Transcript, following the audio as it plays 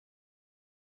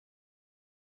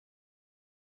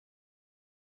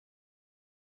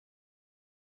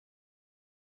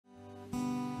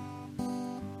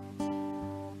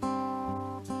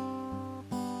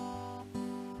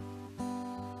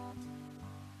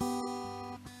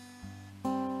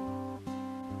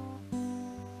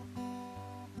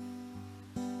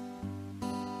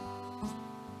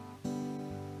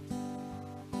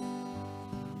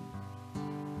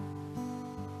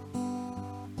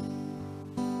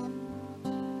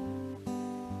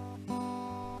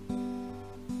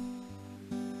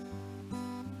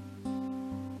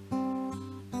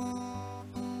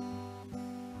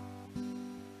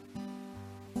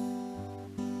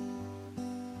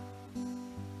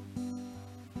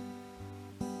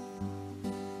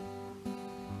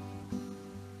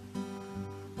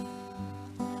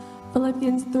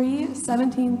Philippians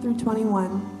 3:17 through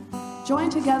 21. Join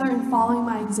together in following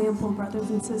my example, brothers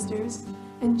and sisters.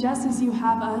 And just as you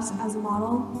have us as a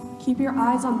model, keep your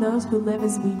eyes on those who live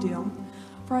as we do.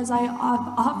 For as I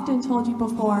have often told you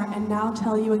before, and now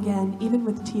tell you again, even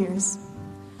with tears,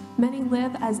 many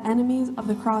live as enemies of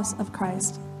the cross of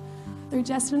Christ. Their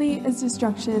destiny is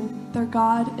destruction, their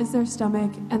God is their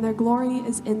stomach, and their glory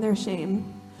is in their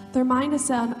shame. Their mind is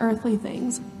set on earthly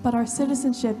things, but our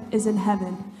citizenship is in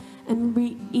heaven, and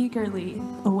we eagerly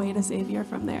await a Savior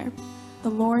from there, the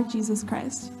Lord Jesus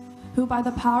Christ, who by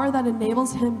the power that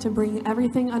enables him to bring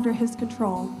everything under his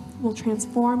control will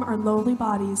transform our lowly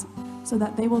bodies so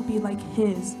that they will be like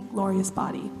his glorious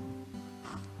body.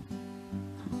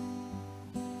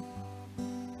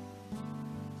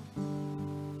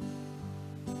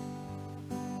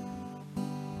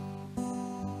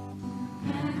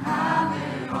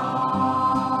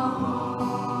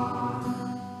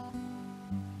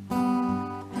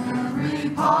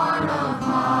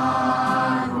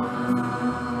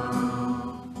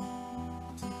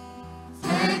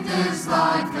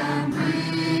 Life and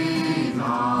breathe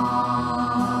on.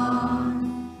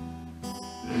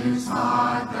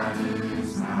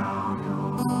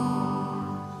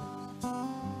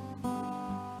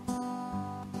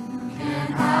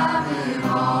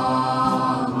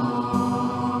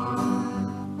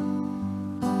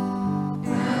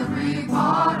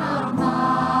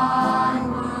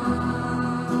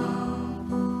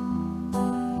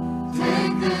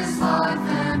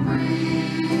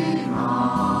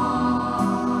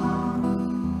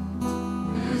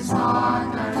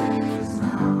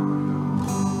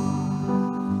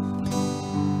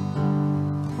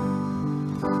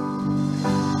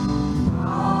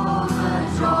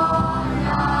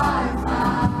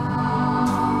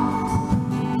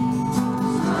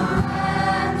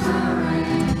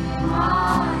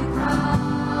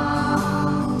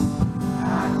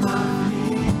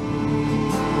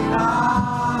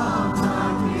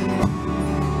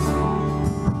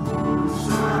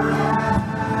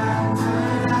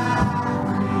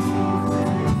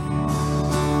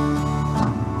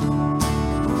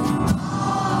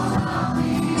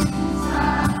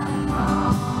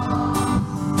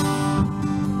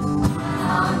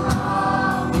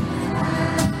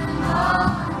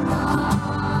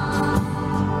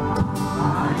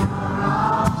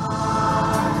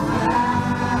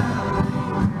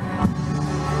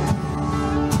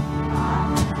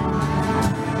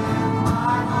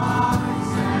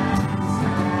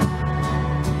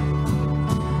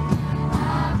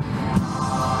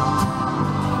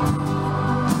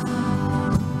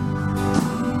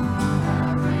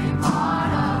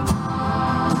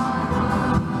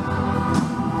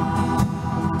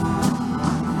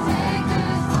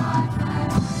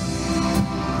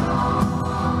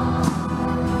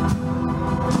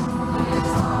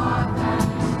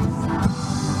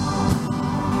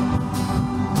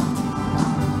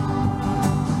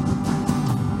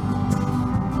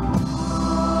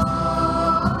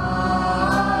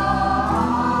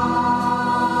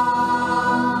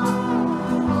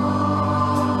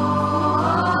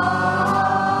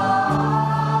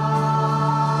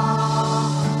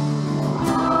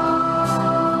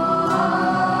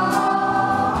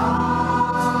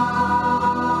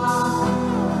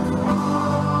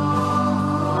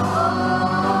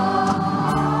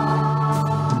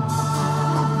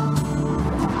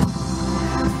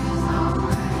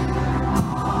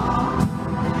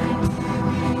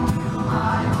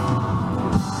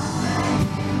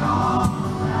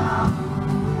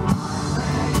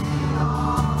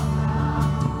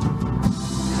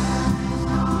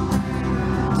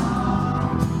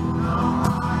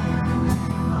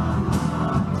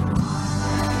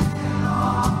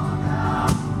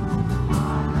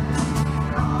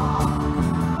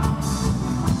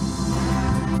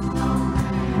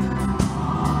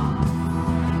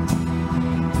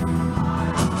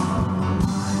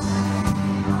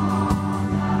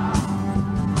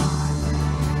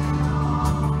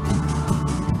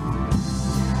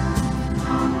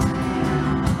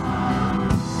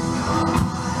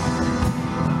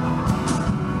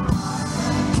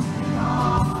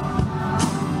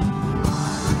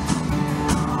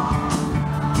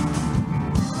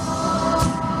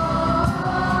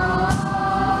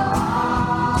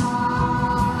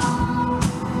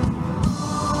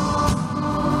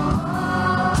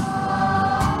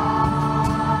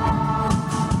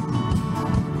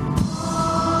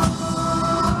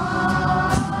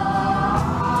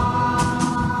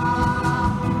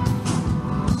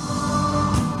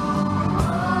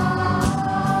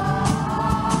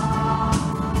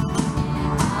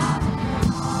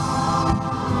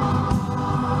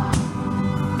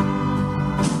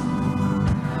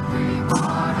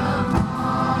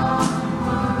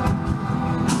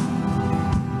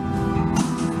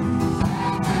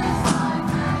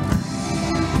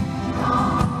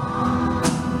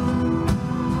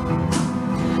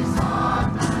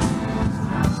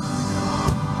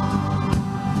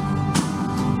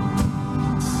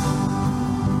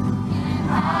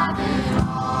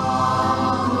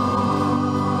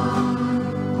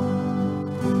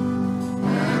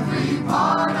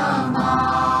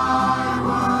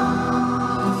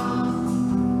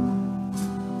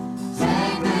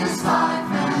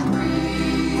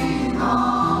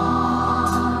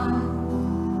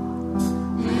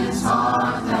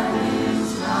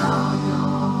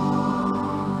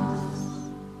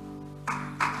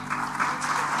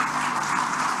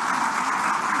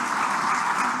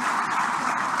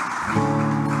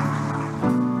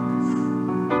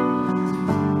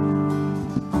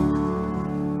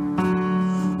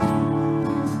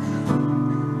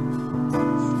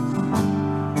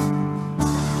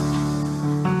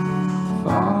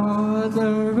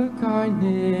 Mother of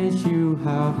kindness, you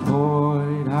have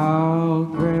poured out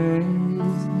grace.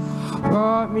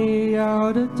 Brought me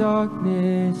out of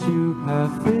darkness, you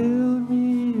have filled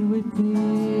me with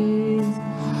peace.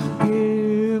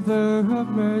 Giver of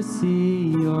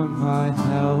mercy, you're my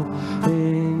help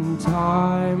in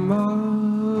time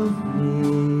of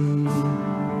need.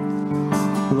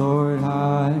 Lord,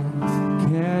 I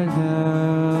can't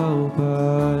help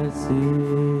but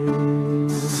sing.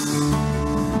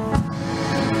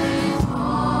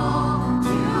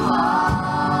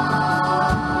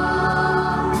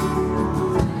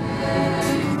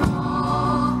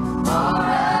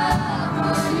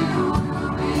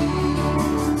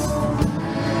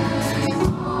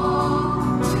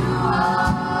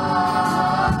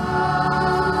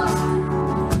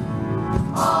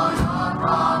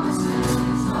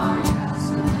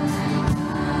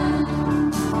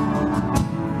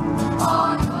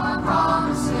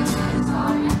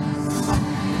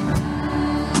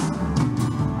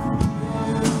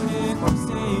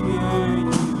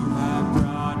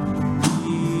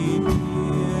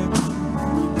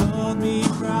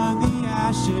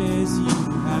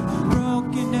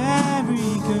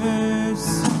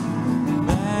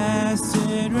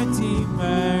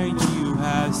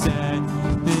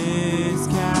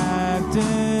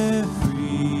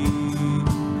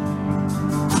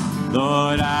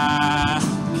 Lord, I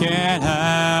can't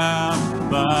help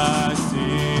but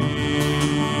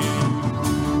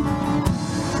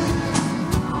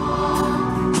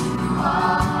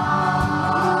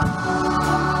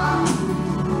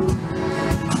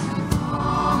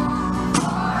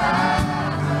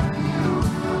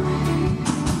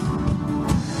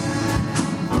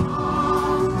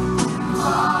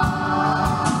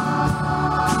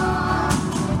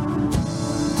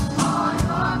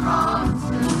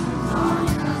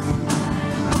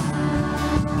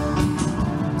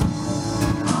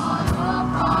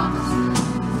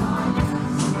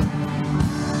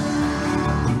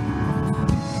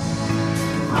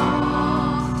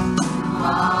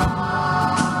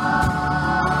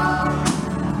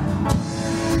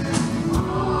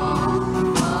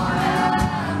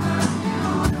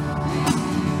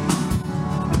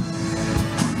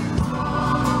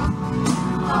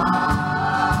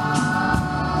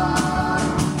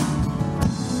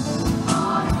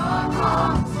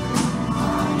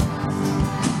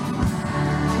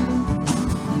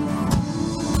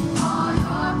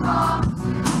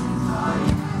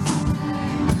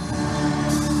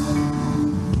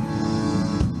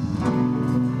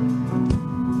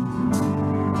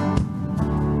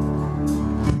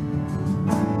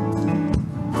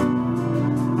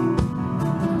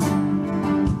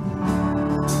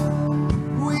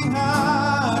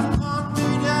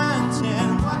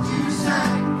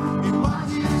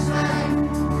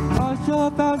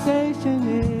foundation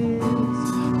is.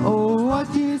 Oh,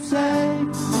 what you say,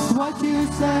 what you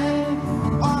say.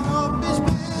 Our hope is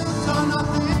built on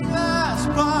nothing less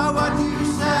but what you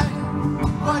say,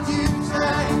 what you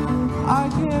say. I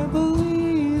can't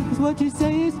believe 'cause what you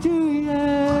say is true,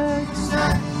 yes.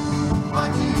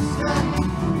 What you say,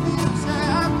 you say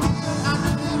I'm healed, I'm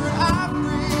delivered, I'm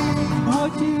free.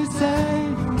 What you say,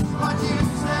 what you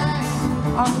say.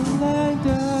 I'm a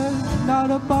lander, not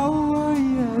a borrower,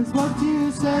 yes. What you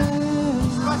say,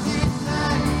 what you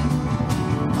say.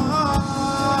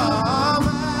 Oh,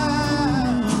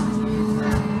 man.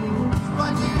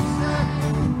 What you say.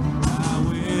 I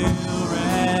will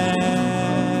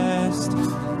rest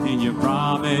in your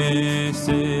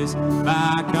promises.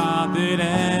 My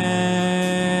confidence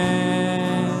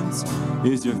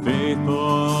is your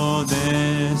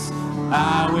faithfulness. I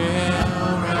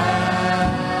will rest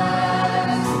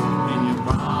in your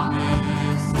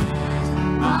promises.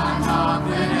 My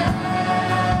confidence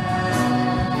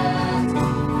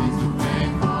is your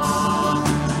faithfulness.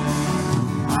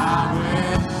 I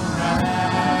will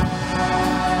rest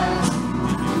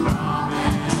in your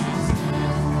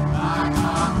promises. My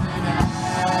confidence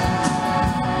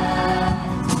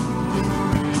is your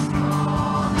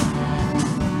faithfulness.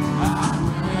 I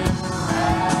will rest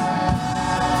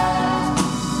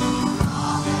in your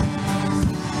promises.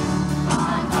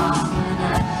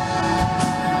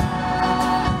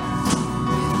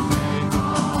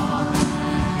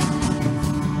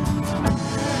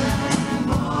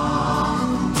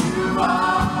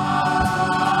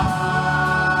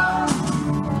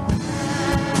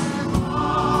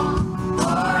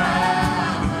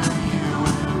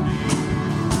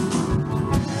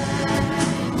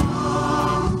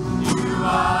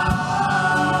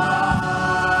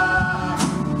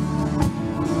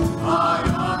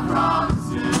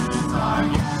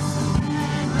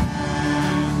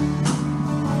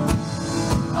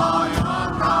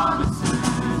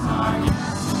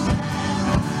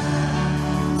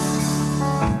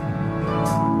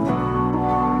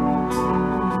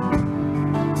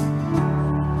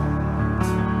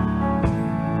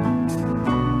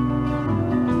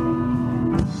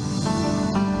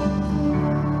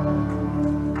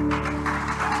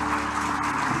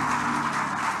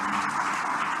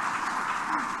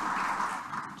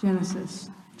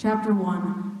 chapter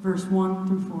 1, verse 1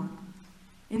 through 4.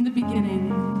 In the beginning,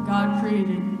 God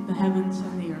created the heavens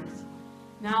and the earth.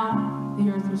 Now the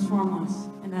earth was formless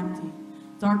and empty.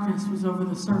 Darkness was over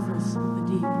the surface of the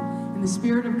deep, and the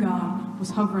Spirit of God was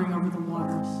hovering over the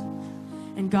waters.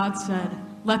 And God said,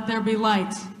 "Let there be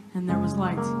light," and there was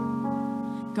light.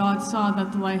 God saw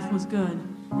that the light was good,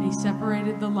 and he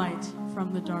separated the light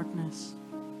from the darkness.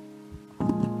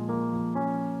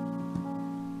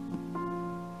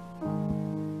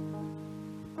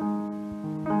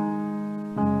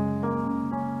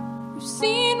 We've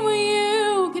seen what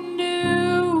you can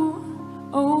do,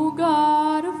 oh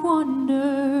God of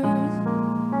wonders.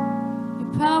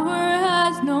 Your power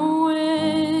has no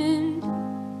end.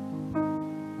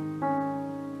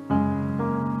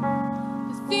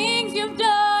 The things you've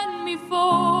done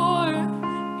before,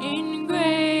 in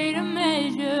greater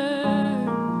measure,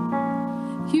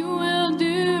 you will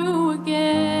do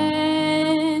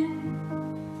again.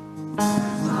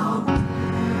 There's no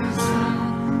prison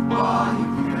wall you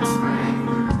can't break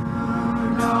through,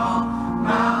 no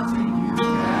mountain you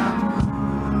can't move.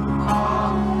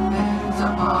 All things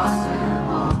are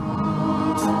possible.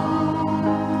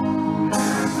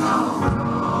 There's no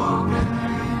broken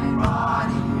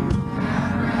body you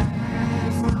can't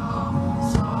raise, no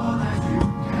soul that you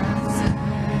can't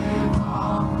save.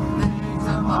 All things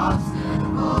are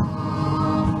possible.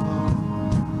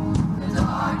 The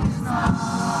darkest night,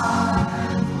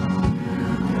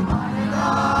 you can light it up.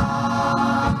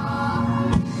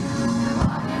 You can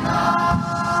light it up.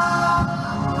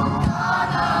 God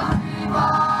of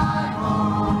revival,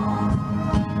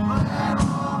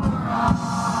 whatever over us,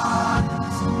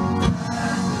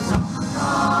 death is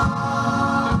overcome.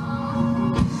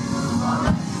 You've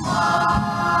already won.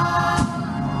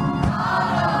 God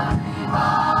of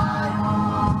revival.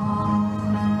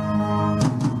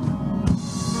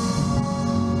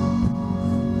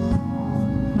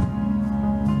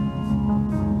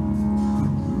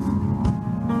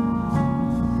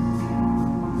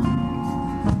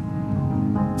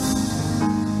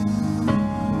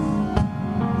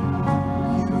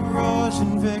 You rose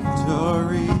in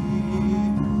victory,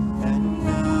 and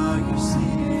now you're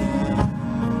seated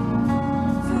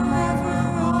forever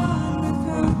on the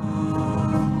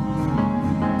throne.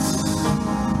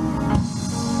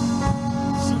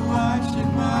 So why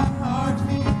should my heart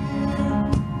fear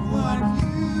what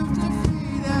you've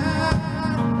defeated?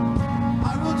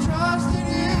 I will trust in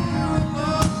you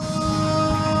alone.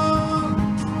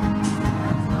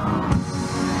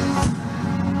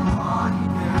 All you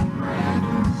can break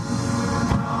through,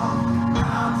 no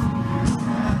mountain you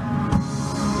can't move.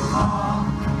 All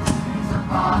things are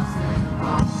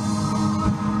possible.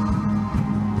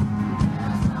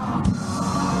 There's no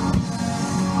broken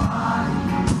body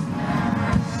you can't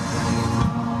raise,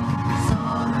 no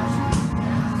soul that you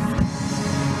can't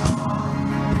save. All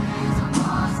things are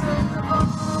possible.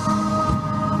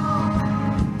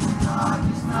 The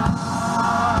darkest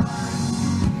night,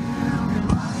 you can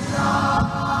light it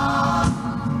up.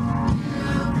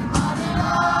 You can light it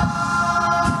up.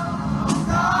 Oh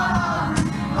God of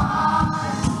revival,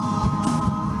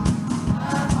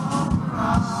 let hope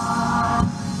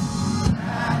arise.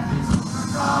 Death is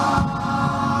overcome.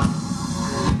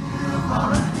 You've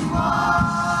already won.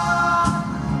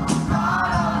 Oh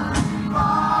God of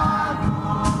revival,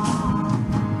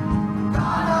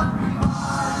 God of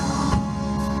revival.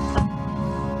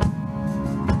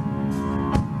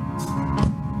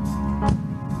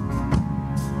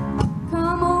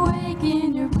 Come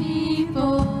awaken your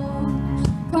people.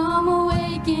 Come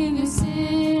awaken your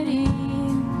city.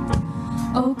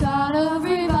 Oh God of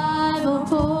revival,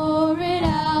 pour it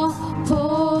out,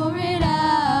 pour it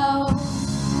out.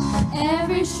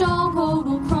 Every stronghold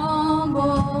will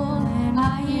crumble, and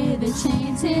I hear the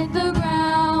chains hit the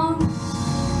ground.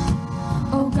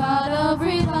 Oh God of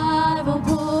revival,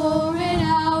 pour it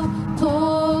out,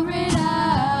 pour it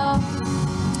out.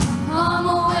 Come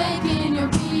awaken your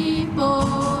people.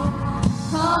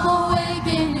 Come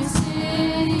awaken your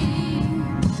city.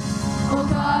 Oh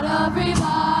God of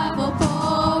revival,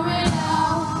 pour it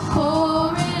out,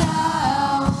 pour it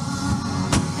out.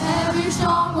 Every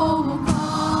stronghold will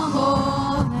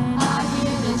crumble, and I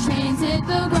hear the chains hit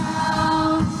the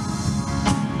ground.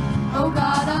 Oh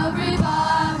God of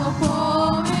revival,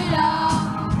 pour it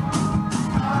out.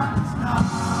 Darkest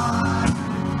night,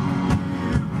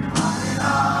 you can light it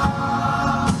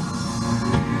up.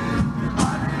 You can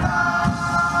light it up.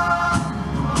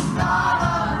 Oh God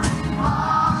of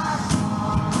revival,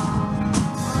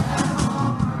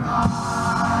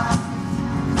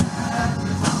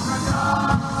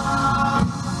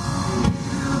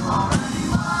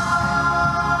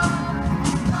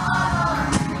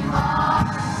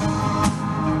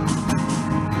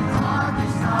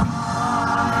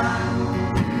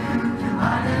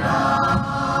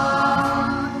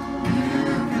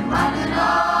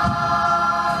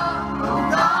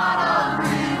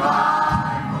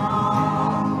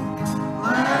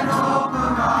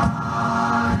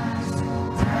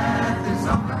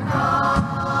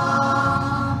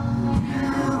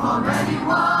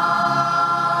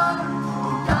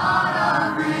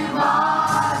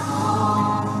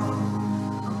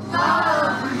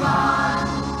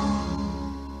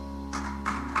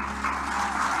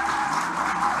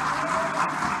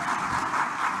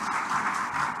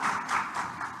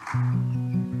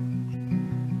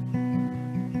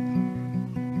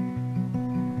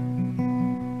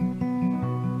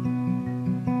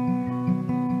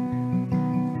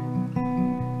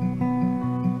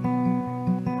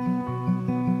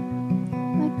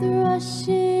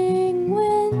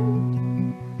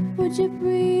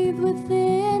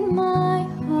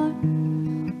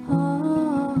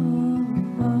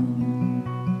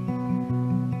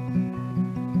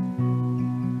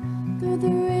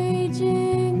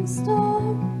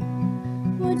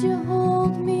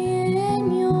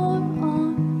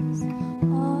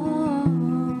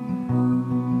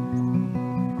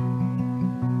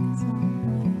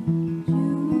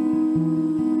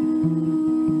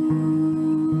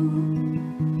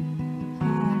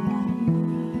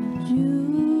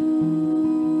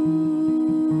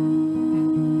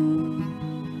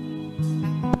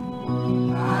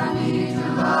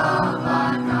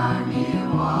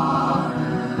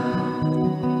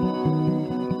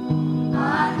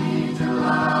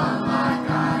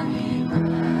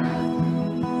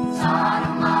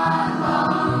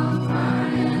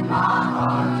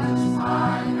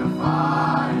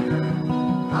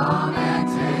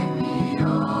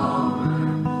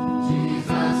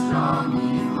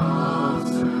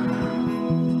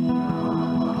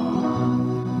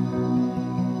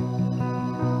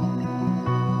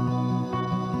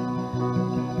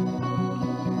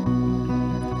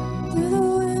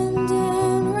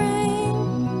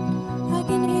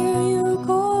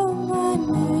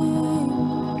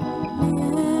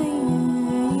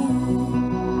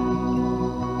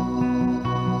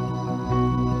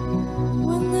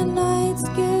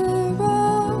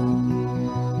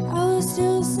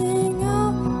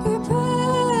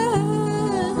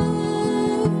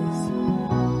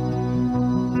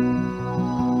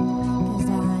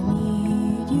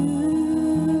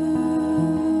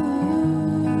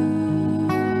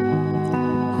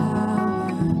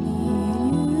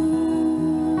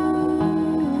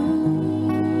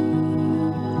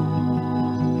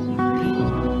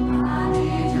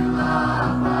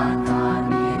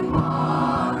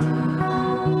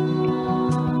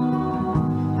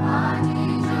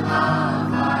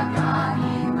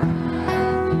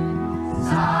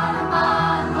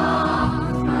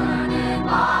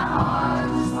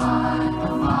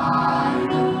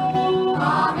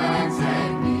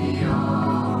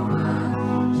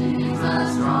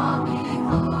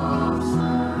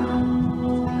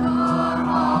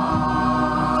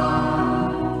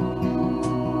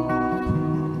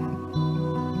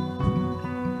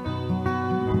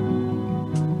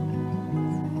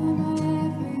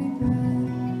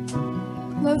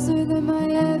 Closer than my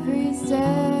every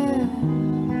step,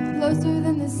 closer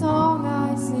than the song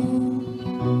I sing,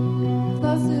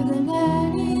 closer than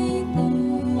anything,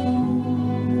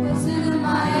 closer than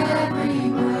my every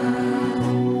breath,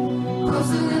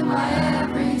 closer than my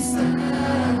every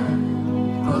step,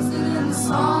 closer than the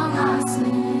song I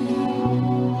sing,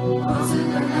 closer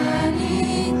than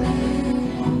anything,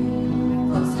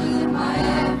 closer than my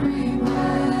every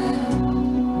breath,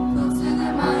 closer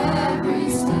than my every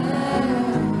step.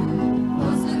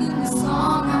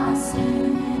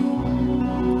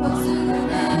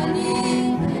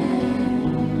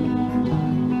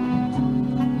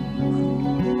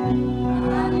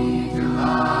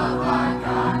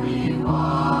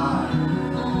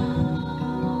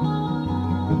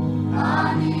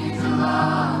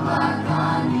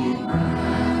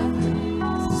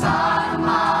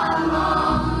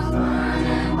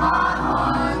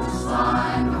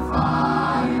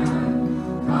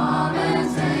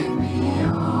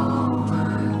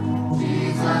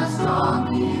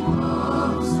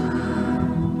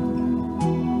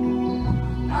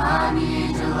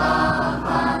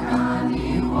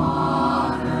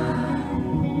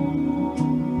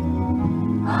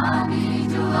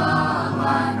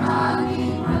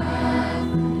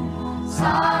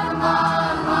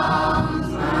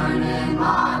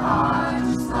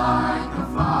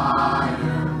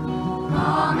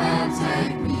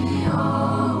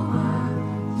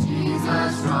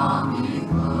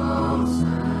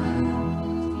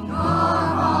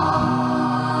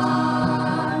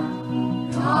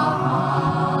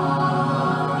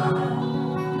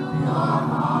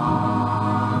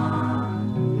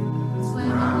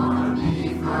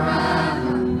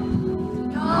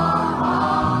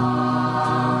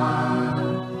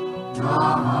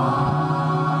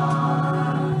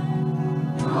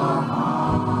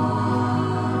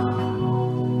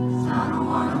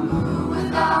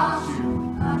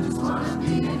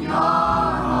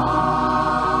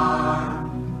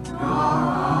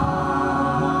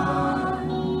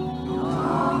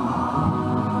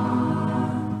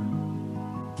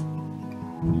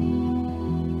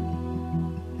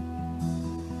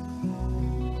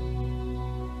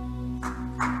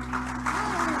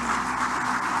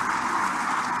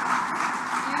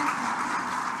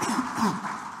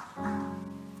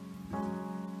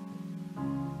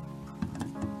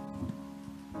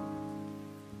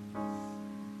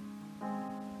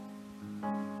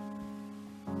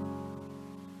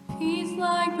 Peace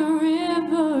like a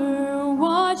river,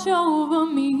 watch over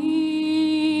me.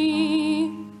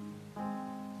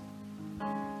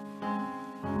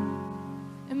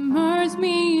 Immerse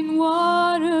me in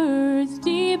waters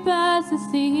deep as the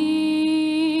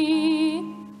sea.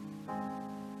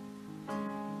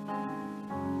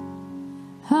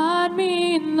 Hide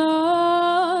me in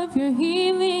love, your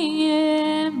healing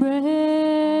embrace.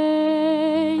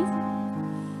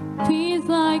 Peace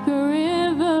like a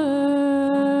river,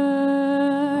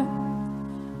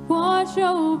 watch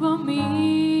over me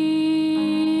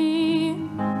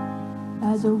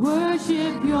as I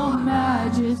worship your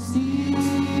majesty.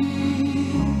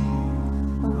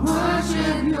 I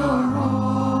worship your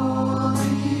holy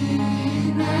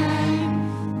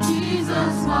name.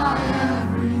 Jesus, my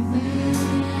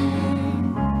everything.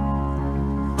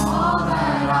 All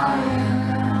that I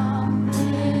am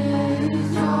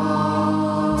is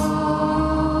yours.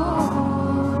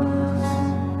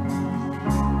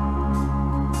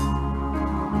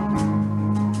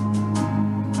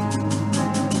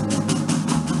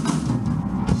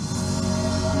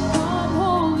 Come,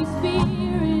 Holy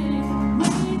Spirit,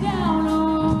 lay down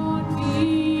on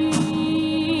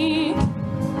me.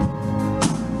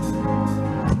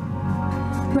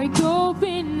 Break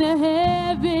open the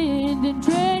heavens and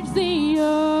drench the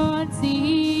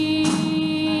unseen.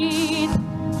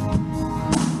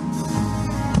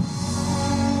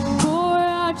 Pour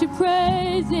out your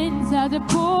presence as I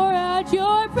pour out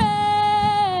your praise.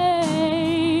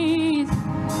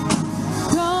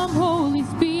 Come, Holy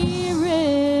Spirit,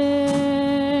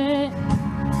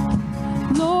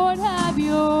 Lord, have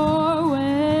your way.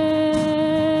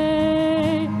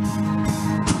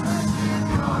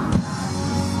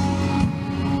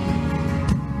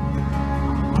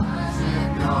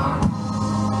 Worship your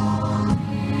holy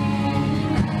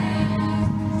name.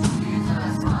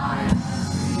 Jesus, my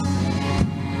everything.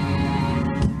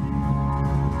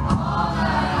 All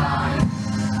that I am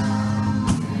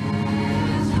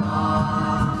is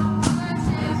yours.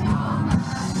 Worship your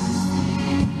majesty.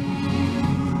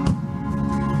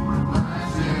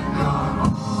 Worship your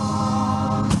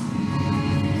holy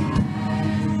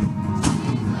name.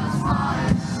 Jesus, my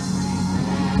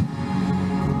everything.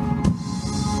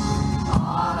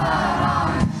 All that I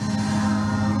am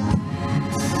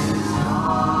is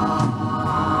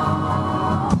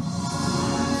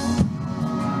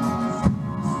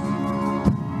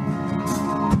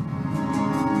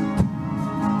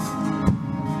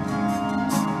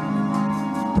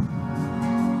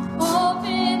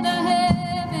Open the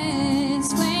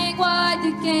heavens, swing wide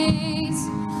the gates,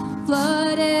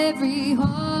 flood every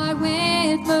heart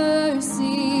with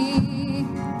mercy.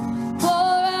 Pour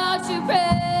out your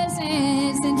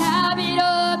presence, inhabit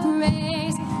our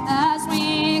praise as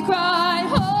we cry,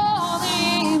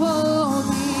 holy,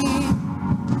 holy.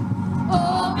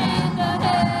 Open the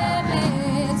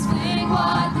heavens, swing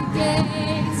wide the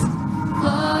gates,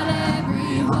 flood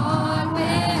every heart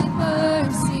with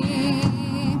mercy.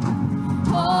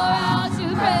 Pour out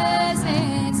your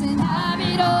presence,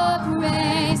 inhabit our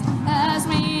praise as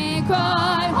we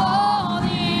cry,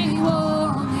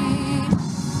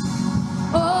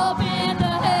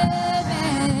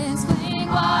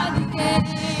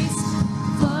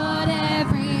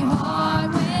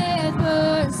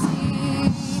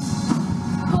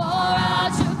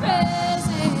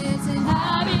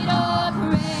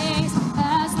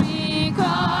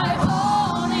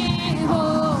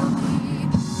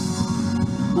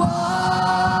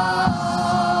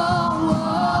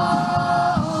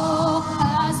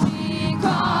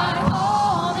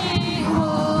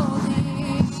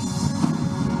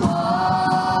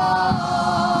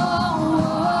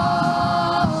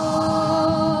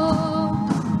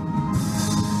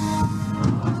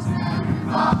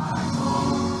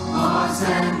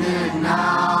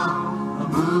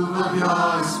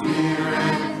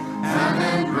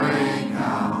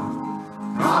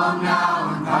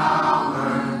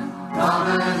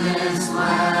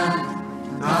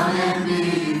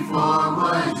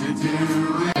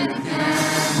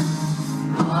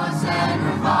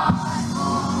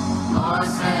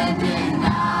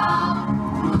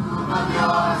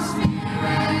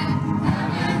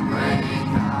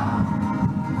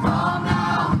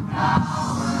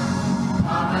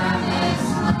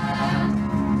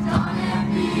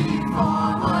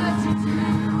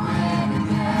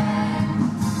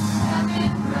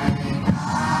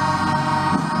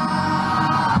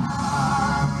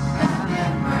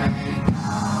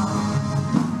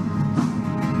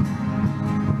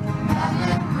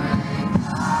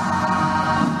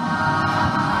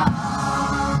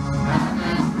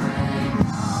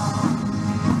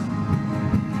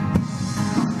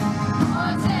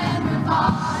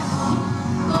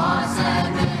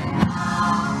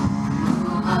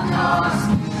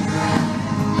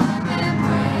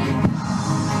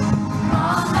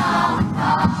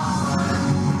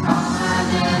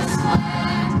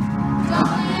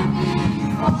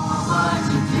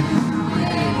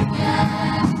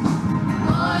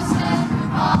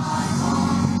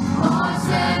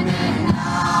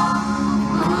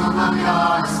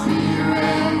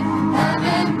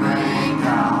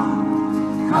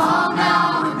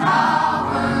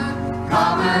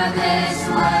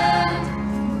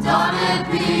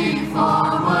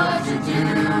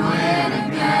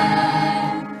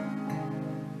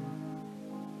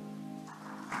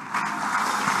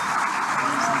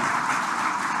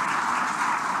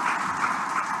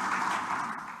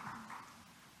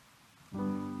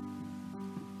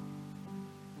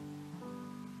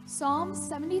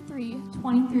 Psalm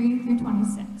 73:23 through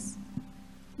 26.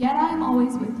 Yet I am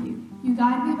always with you. You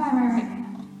guide me by my right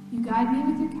hand. You guide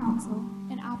me with your counsel,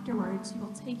 and afterwards you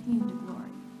will take me into glory.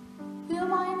 Who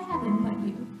am I in heaven but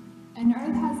you? And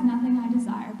earth has nothing I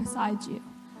desire besides you.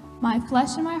 My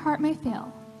flesh and my heart may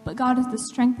fail, but God is the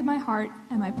strength of my heart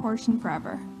and my portion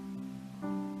forever.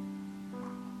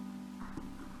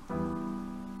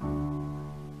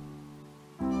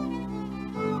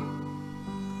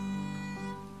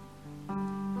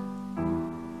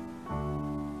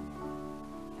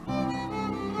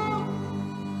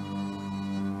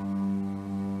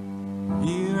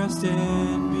 Here I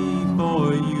stand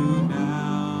before you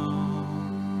now,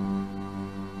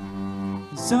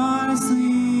 as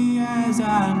honestly as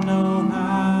I know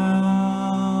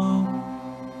how,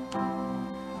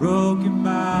 broken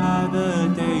by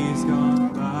the days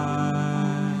gone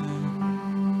by.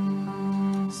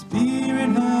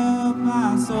 Spirit, help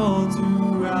my soul to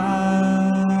rise.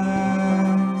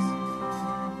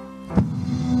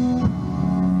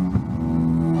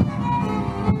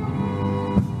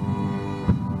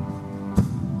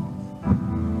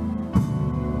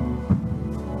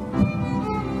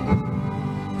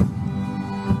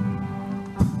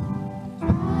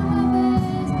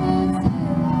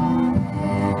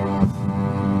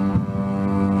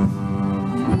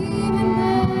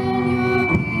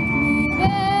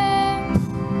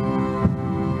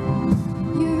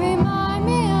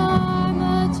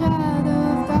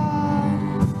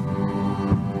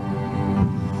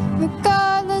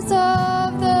 Regardless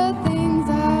of the things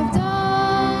I've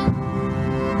done,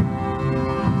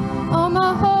 all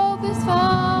my hope is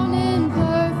found in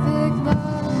perfect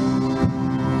love.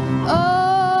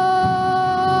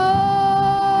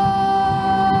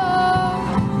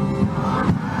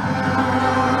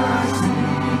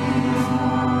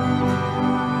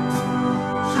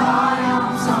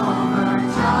 Triumphs over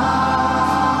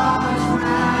judgment.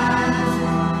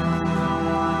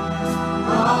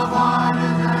 Love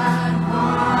wider than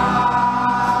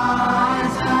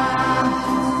horizons,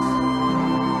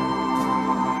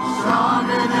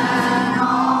 stronger than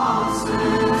all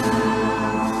sin.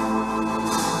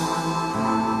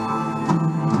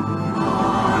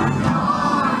 Lord,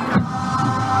 your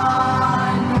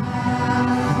kindness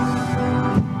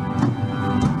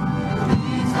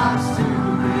leads us to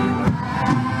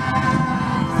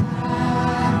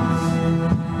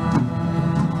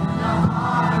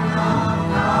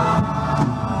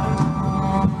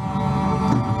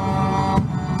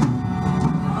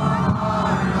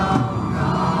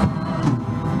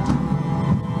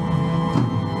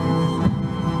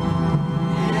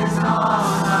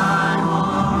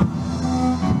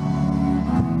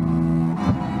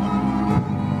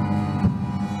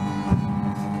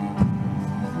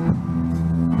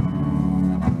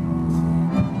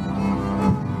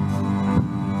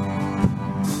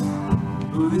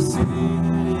Who they say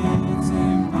that it's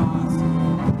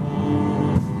impossible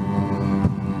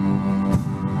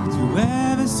to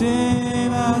ever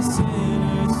save a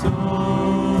sinner's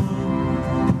soul,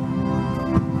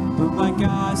 but my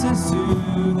God says to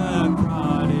the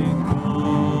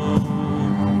prodigal,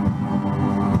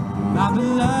 my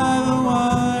beloved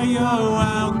one, you're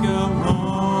welcome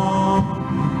home.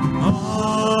 Home.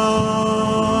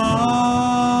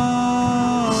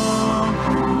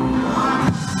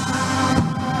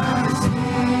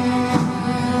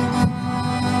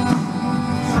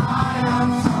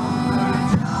 triumphs over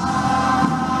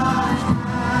judgment.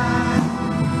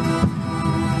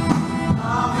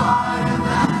 Love wider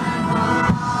than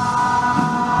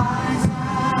horizons,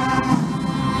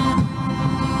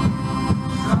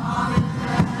 stronger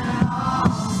than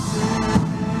all sin.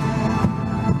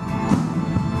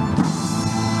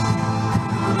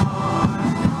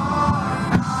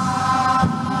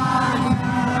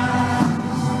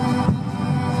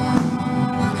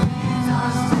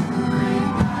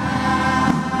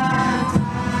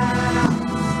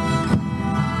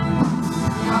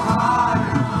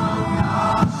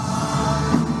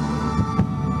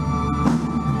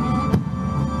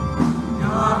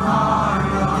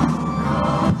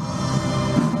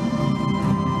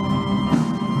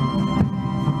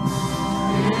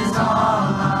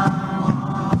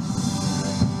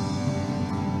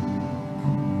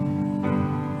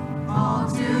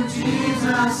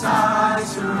 Jesus, I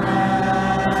surrender.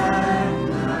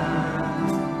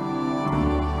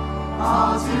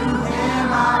 All to Him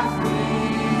I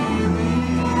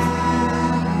freely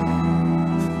give.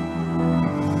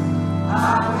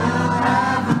 I will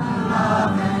ever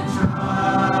love and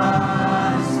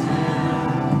trust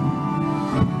Him.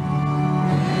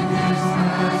 In His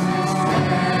presence,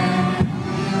 daily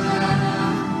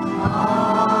live.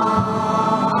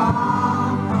 Oh.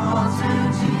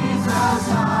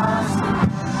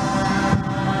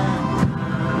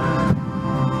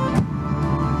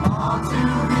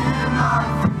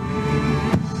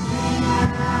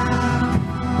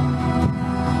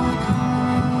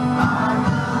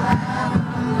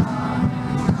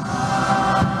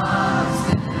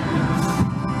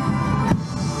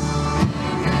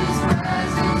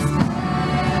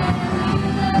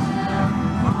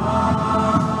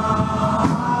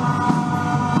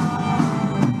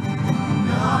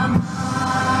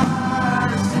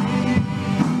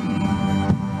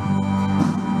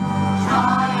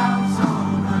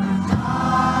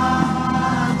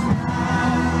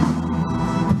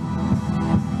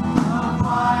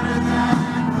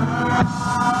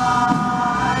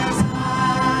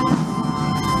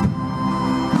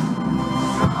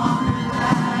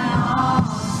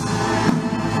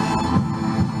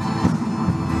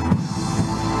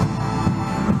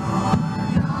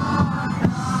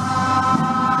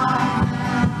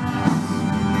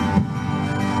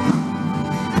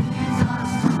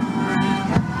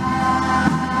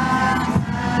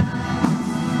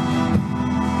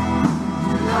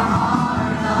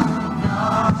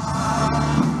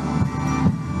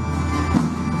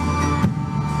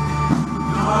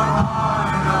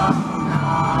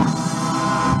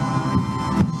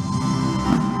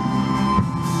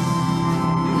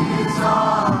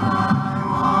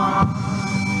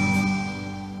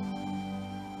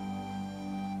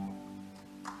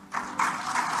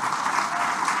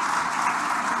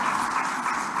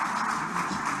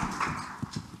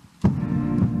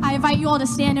 invite you all to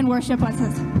stand and worship with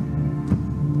us.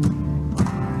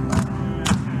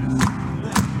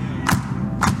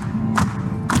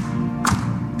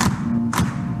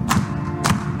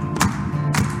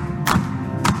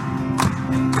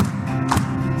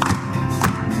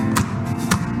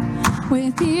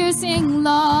 With piercing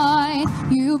light,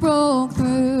 you broke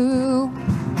through.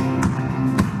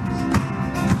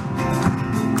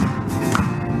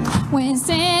 When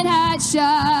sin had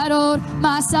shadowed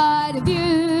my side of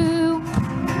you,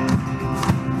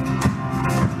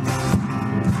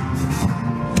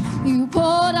 you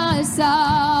pulled us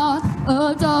out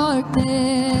of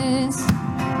darkness.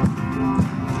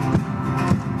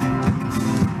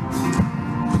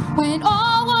 When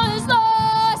all was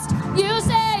lost, you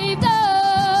saved us.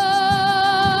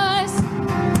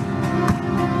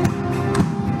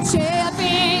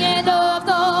 Champion of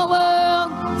the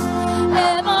world,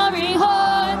 every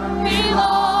heart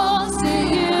belongs to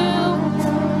you.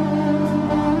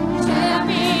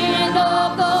 Champion of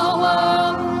the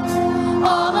world,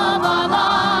 all of our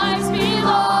lives belong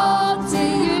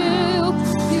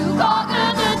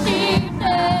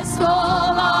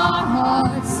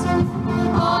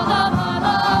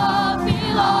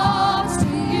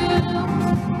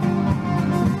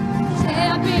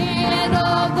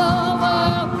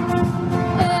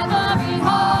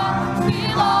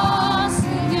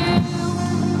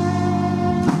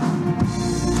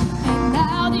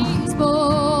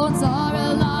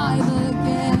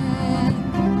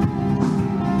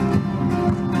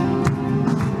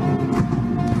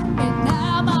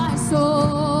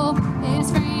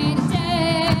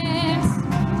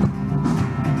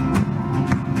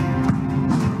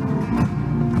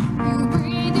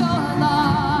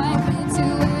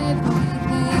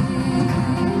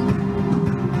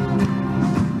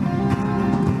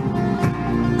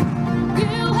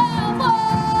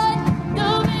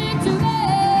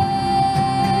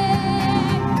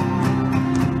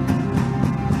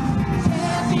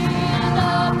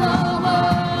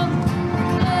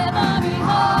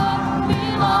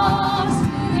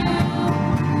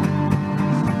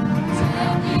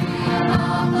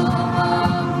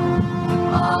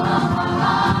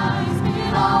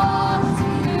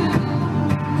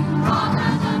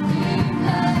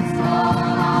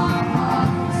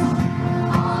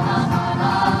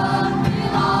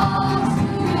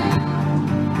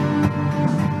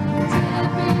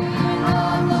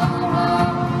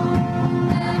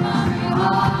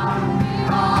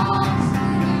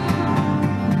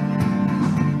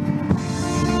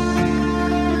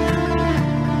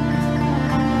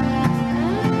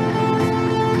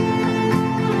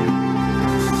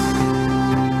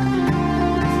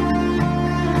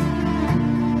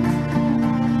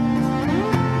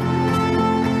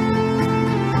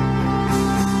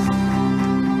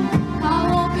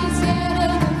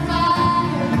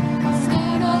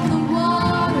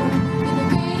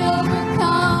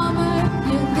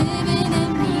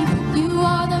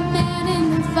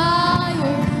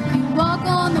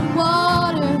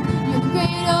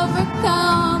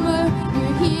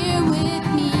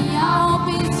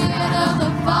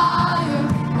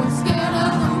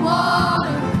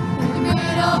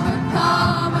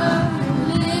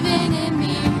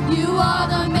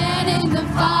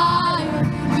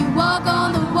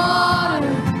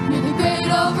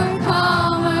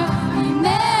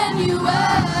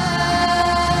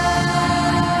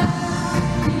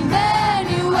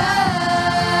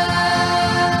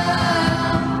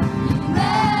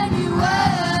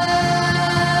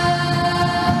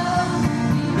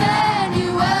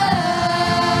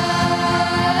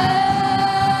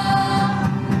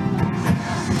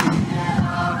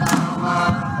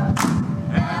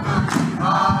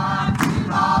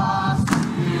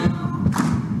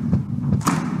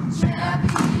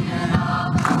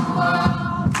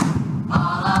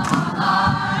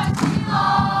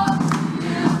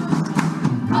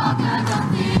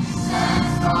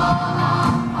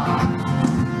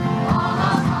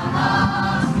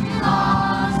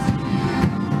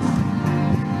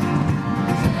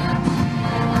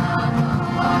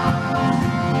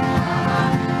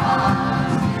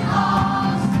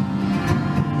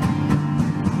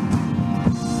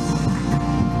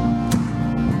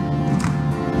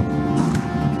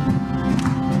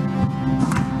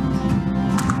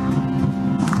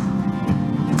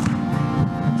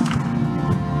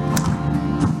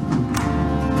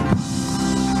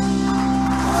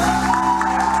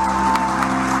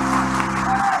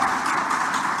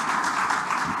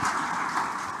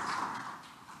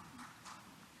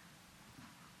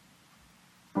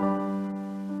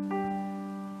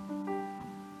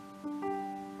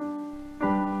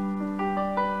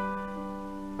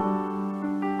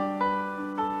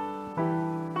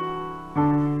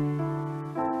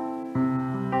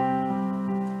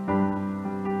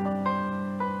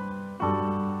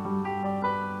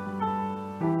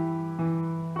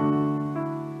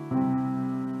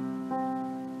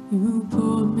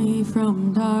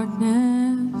from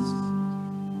darkness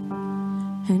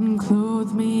and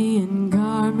clothe me in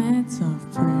garments of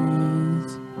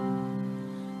praise.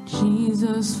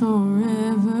 Jesus,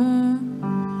 forever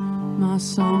my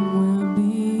song will be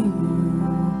you.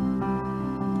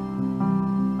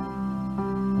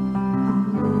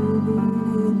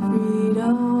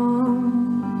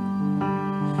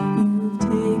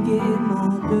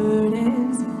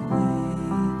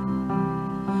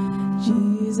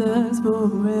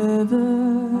 Forever,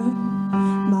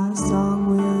 my song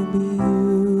will be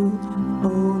you,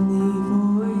 only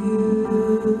for you.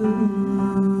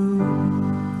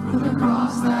 For the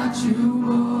cross that you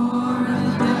bore and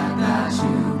the death that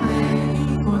you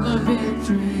paid, for the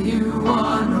victory you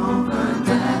won over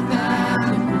death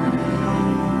and the grave.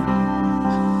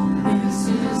 This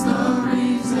is the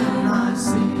reason I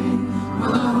sing, for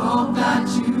the hope that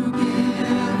you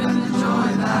give and the joy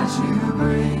that you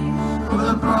bring. For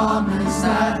the promise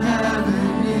that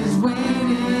heaven is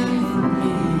waiting for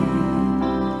me.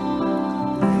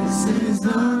 This is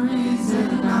the reason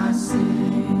I sing.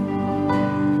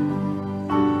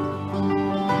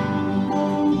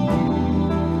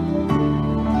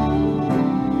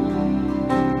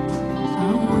 I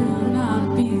will not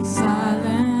be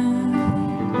silent.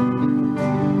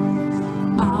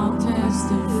 I'll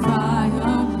testify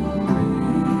of your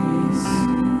grace.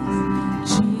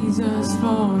 Jesus,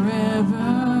 forever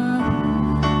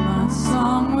my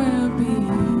song will be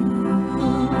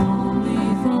only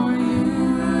for you.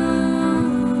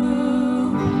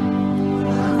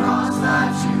 The cross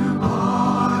that you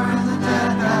bore and the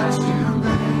death that you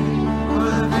paid, for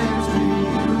the victory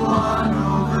you won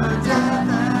over death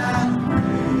and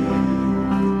grave.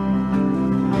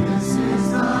 This is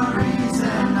the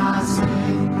reason I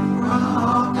sing, for the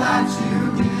hope that you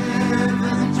give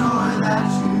and the joy that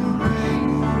you bring,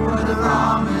 for the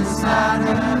promise that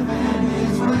heaven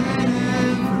is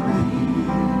waiting for me.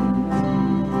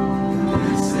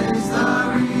 This is the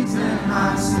reason I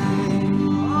sing.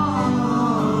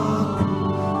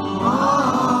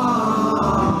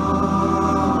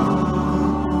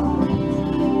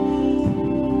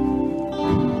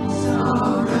 So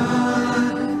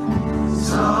good,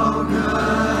 so good,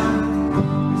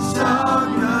 so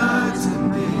good to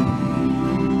me.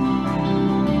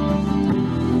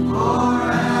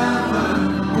 Forever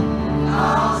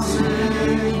I'll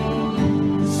sing.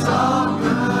 So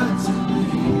good to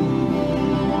me.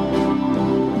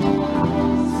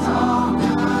 So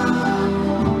good,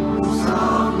 so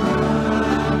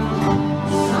good,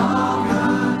 so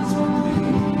good to me.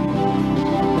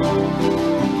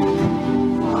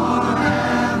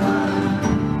 Forever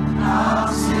I'll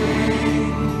sing.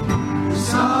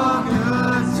 So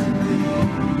good to me.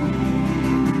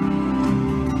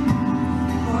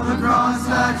 For the cross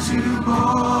that you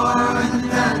bore and the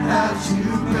death that you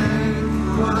paid,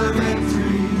 for the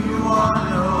victory you won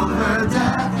over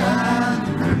death and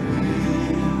the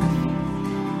grave.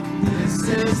 This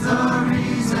is the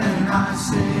reason I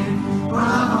sing, for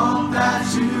the hope that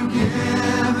you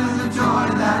give and the joy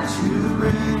that you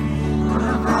bring, for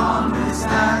the promise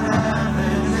that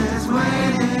heaven is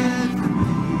waiting for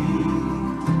me.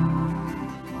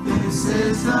 This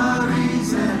is the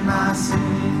reason I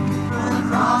sing, for the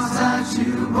cross that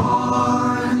you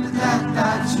bore and the death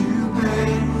that you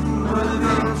paid, for the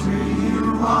victory you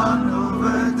won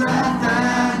over death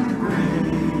and the grave.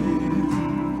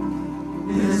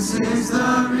 This is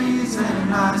the reason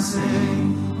I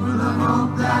sing, for the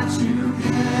hope that you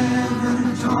give and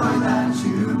the joy that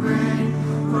you bring,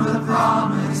 for the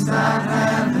promise that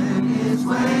heaven is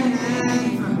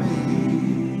waiting for me.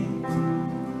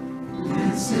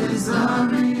 This is the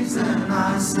reason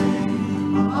I sing.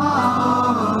 Oh,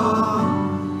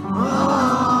 oh,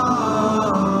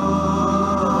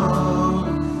 oh,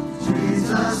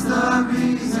 Jesus, the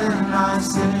reason I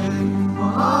sing. Oh,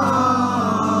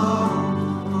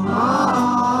 oh,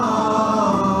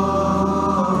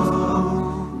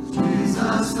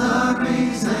 Jesus, the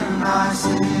reason I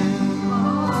sing.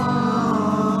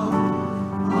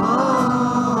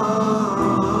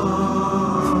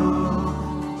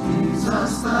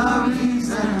 Jesus, the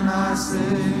reason I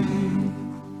sing.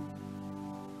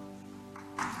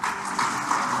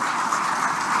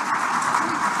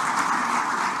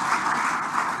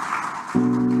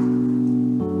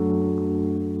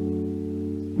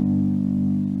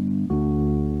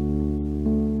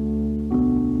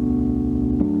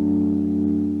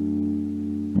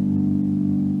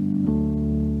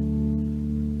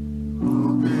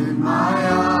 Open my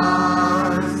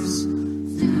eyes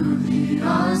to the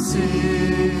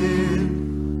unseen.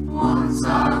 Once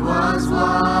I was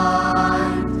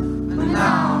blind, but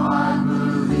now I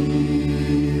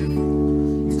believe.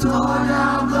 You tore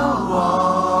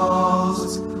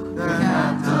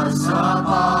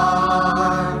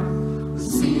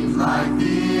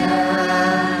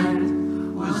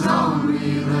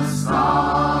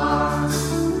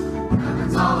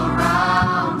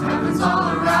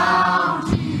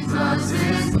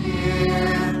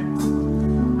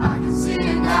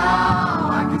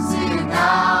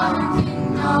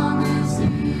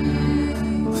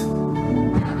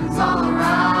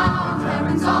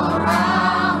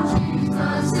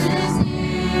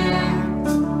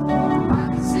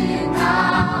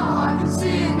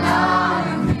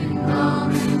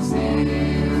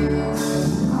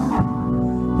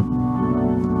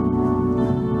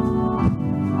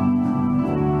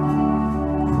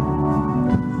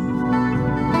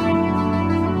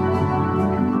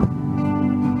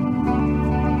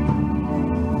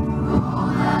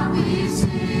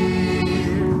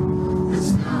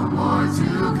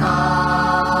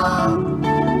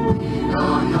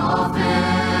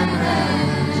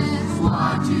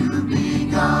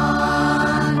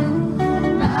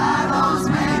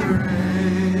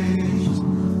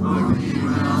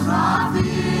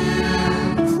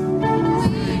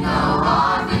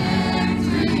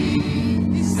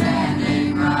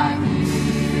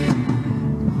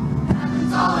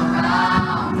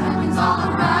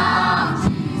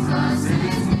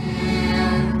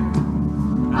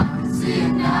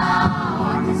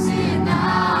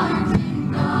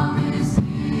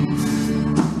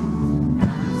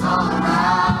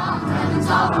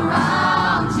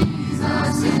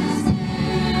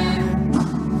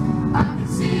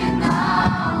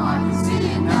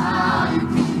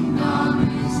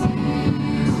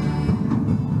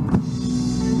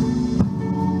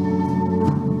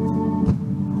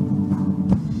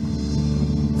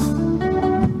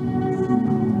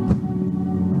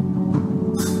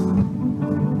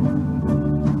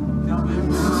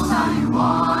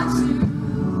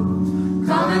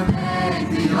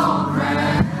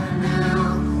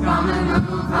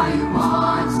move how you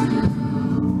want to.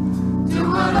 Do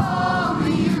what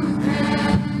only you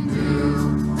can do.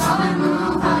 Come and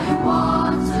move how you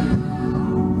want to.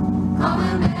 Come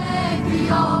and make me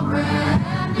all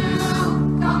brand new.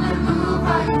 Come and move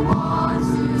how you want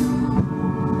to.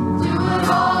 Do what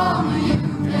only you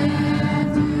can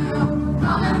do.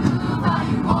 Come and move how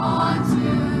you want to.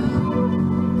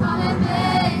 Come and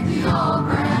make me all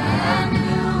brand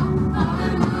new. Come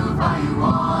and move how you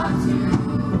want to.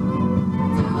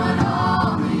 Do what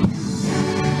only you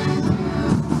can do.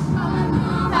 Come and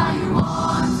move how you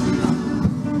want to.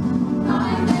 Come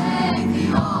and make me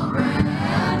all brand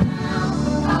new.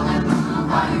 Come and move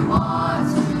how you want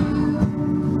to.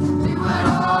 Do what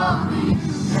only you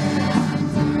can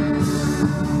do.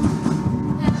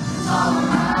 Heaven's all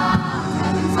around,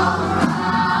 heaven's all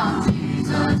around.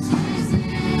 Jesus is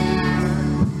here.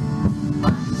 I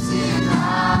can see it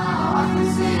now, I can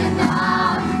see it now.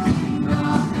 Your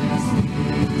kingdom is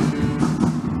here.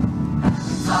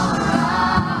 Heaven's all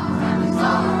around, heaven's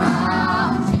all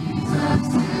around. Jesus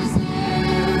is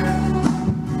here.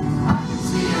 I can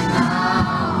see it now,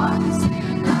 I can see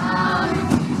it now. Your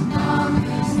kingdom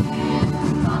is here.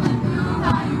 Come and move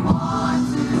how you want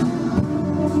to.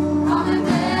 Come and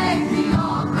make me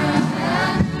all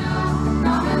brand new.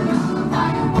 Come and move how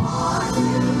you want to.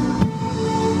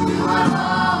 Do what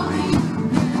only you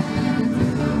can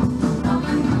do. Come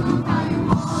and move how you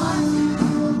want to.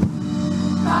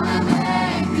 Come and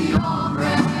make me all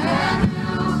brand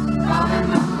new. Come and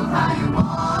move how you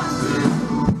want to.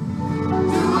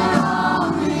 Do what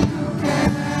only you can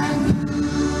do.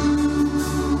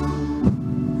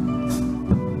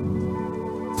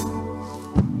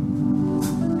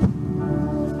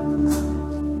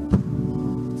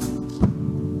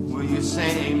 Will you say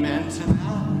amen to that?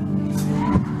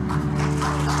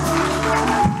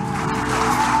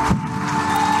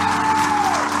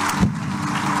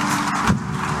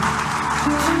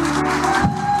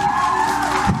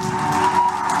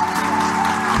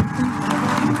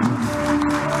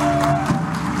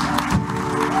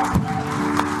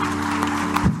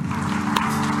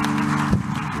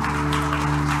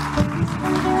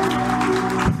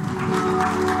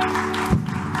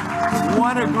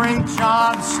 What a great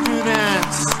job,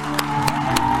 students.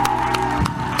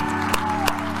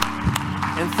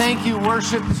 And thank you,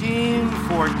 worship team,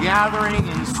 for gathering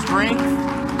in strength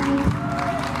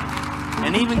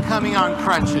and even coming on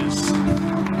crutches.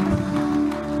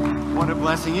 What a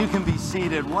blessing. You can be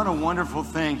seated. What a wonderful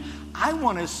thing. I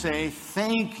want to say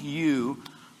thank you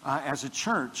as a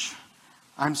church.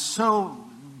 I'm so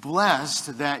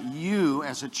blessed that you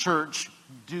as a church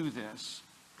do this,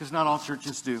 because not all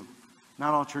churches do.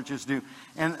 Not all churches do.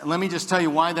 And let me just tell you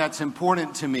why that's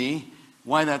important to me.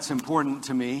 Why that's important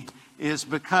to me is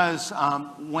because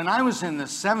when I was in the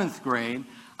 7th grade,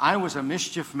 I was a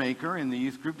mischief maker in the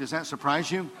youth group. Does that surprise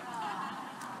you?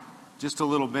 Just a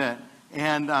little bit.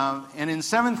 And in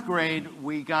 7th grade,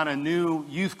 we got a new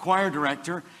youth choir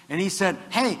director, and he said,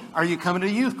 "Hey, are you coming to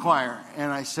youth choir?"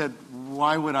 And I said,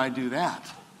 "Why would I do that?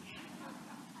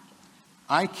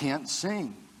 I can't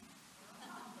sing."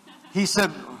 He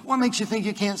said, "What makes you think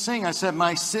you can't sing?" I said,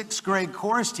 "My 6th grade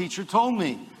chorus teacher told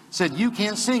me." Said, "You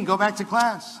can't sing, go back to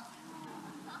class."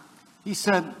 He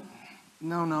said,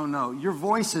 No, your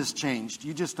voice has changed.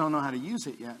 You just don't know how to use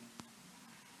it yet."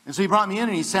 And so he brought me in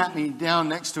and he sat me down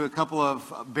next to a couple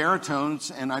of baritones,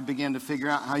 and I began to figure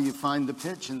out how you find the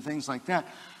pitch and things like that.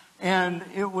 And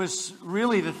it was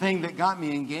really the thing that got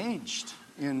me engaged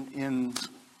in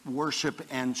worship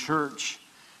and church.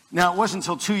 Now, it wasn't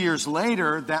until 2 years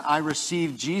later that I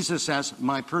received Jesus as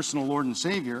my personal Lord and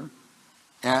Savior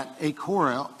at a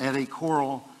choral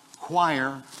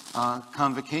choir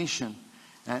convocation.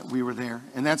 We were there,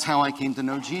 and that's how I came to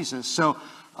know Jesus. So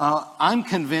I'm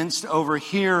convinced over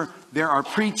here there are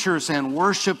preachers and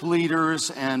worship leaders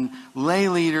and lay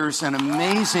leaders and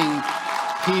amazing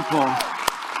people.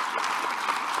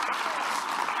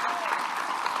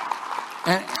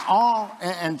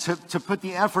 And to put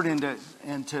the effort into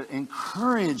and to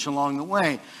encourage along the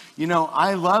way. You know,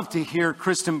 I love to hear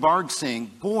Kristen Barg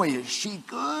sing. Boy, is she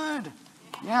good.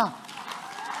 Yeah.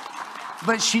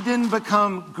 But she didn't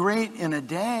become great in a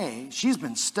day. She's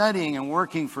been studying and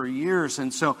working for years.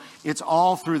 And so it's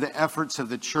all through the efforts of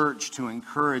the church to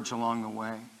encourage along the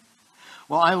way.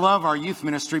 Well, I love our youth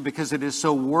ministry because it is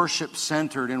so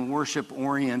worship-centered and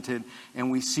worship-oriented. And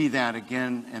we see that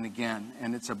again and again.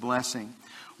 And it's a blessing.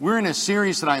 We're in a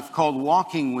series that I've called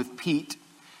Walking with Pete.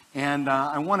 And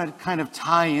I want to kind of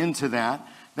tie into that.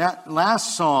 That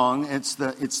last song, it's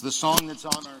the song that's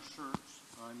on our shirts.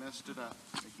 Oh, I messed it up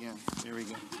again. There we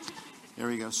go. There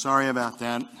we go. Sorry about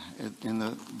that in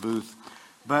the booth.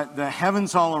 But the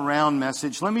heavens all around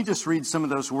message, let me just read some of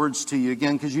those words to you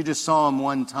again, because you just saw them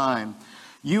one time.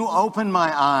 You opened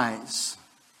my eyes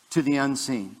to the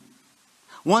unseen.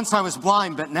 Once I was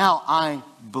blind, but now I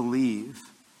believe.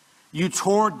 You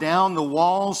tore down the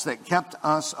walls that kept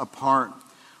us apart.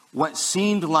 What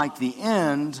seemed like the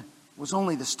end was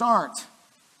only the start.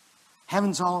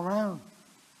 Heaven's all around.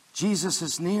 Jesus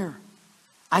is near.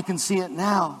 I can see it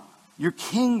now. Your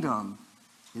kingdom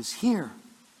is here.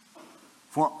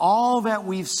 For all that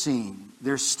we've seen,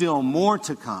 there's still more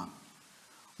to come.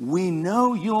 We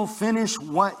know you'll finish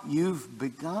what you've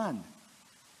begun.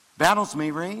 Battles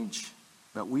may rage,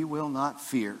 but we will not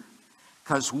fear,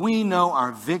 because we know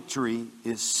our victory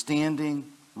is standing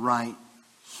right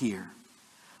here.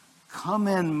 Come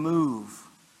and move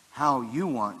how you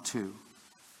want to.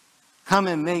 Come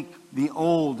and make the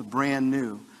old brand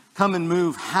new. Come and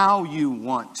move how you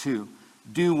want to.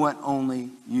 Do what only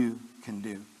you can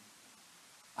do.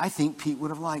 I think Pete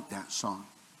would have liked that song.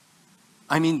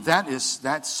 I mean,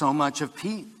 that's so much of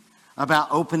Pete, about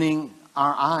opening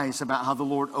our eyes, about how the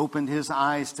Lord opened his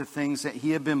eyes to things that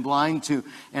he had been blind to,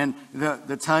 and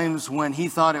the times when he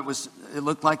thought it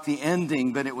looked like the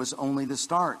ending, but it was only the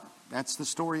start. That's the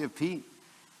story of Pete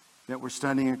that we're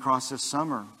studying across this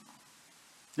summer.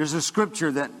 There's a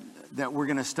scripture that we're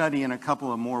going to study in a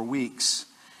couple of more weeks,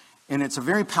 and it's a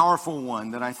very powerful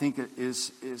one that I think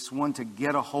is one to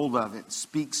get a hold of. It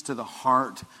speaks to the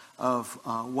heart of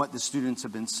what the students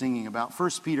have been singing about. 1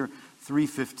 Peter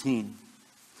 3:15.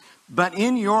 But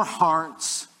in your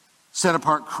hearts set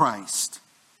apart Christ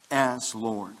as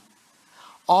Lord.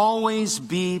 Always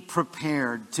be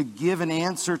prepared to give an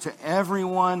answer to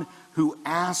everyone who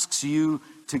asks you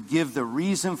to give the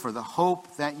reason for the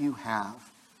hope that you have.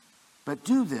 But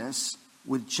do this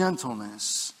with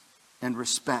gentleness and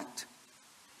respect.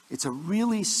 It's a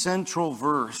really central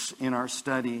verse in our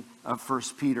study of 1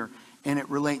 Peter, and it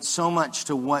relates so much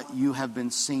to what you have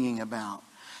been singing about.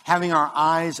 Having our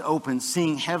eyes open,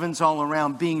 seeing heavens all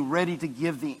around, being ready to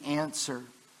give the answer.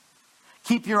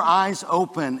 Keep your eyes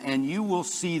open and you will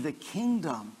see the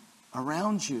kingdom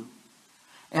around you.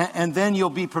 And then you'll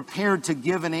be prepared to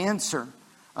give an answer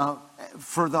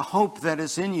for the hope that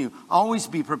is in you. Always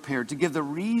be prepared to give the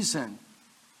reason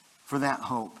for that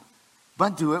hope.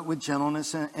 But do it with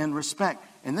gentleness and respect.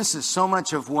 And this is so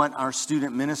much of what our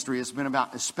student ministry has been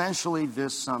about, especially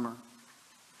this summer.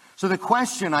 So the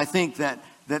question I think that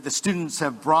the students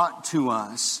have brought to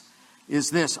us is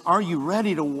this: are you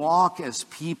ready to walk as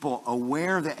people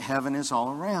aware that heaven is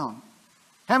all around?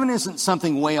 Heaven isn't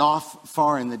something way off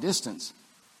far in the distance.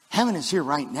 Heaven is here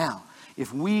right now.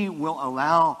 If we will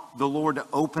allow the Lord to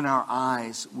open our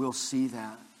eyes, we'll see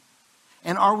that.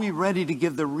 And are we ready to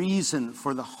give the reason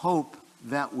for the hope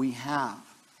that we have?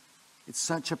 It's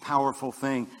such a powerful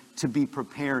thing to be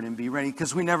prepared and be ready,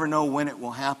 because we never know when it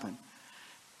will happen.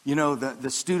 You know,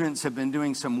 the students have been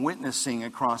doing some witnessing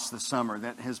across the summer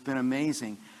that has been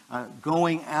amazing.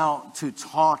 Going out to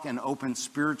talk and open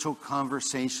spiritual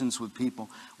conversations with people.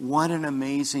 What an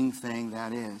amazing thing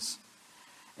that is.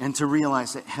 And to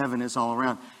realize that heaven is all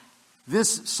around.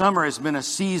 This summer has been a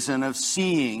season of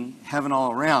seeing heaven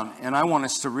all around. And I want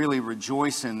us to really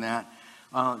rejoice in that.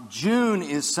 June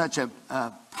is such a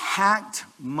packed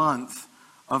month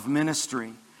of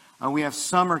ministry. We have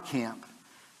summer camp.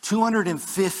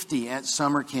 250 at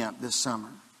summer camp this summer.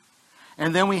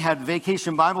 And then we had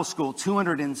Vacation Bible School,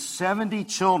 270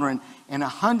 children and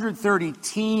 130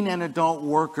 teen and adult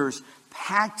workers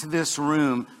packed this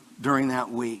room during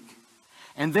that week.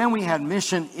 And then we had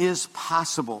Mission is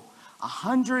Possible,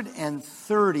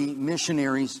 130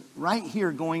 missionaries right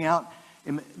here going out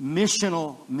in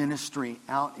missional ministry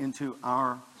out into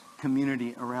our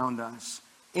community around us.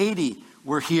 80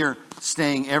 were here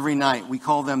staying every night. We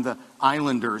call them the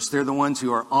islanders. They're the ones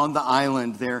who are on the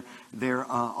island. They're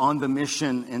on the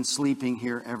mission and sleeping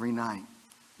here every night.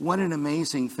 What an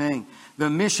amazing thing. The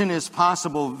Mission is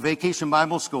Possible Vacation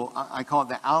Bible School, I call it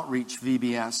the Outreach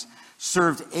VBS,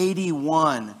 served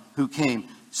 81 who came,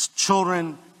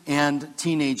 children and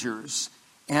teenagers.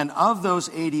 And of those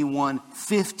 81,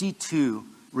 52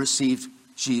 received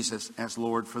Jesus as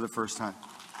Lord for the first time.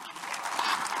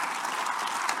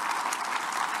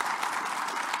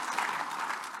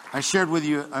 I shared with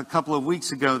you a couple of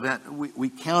weeks ago that we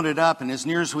counted up, and as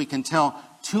near as we can tell,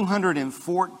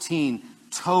 214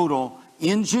 total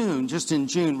in June, just in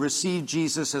June, received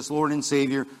Jesus as Lord and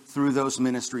Savior through those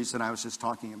ministries that I was just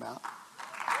talking about.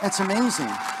 That's amazing.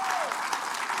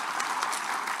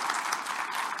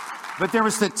 But there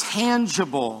was the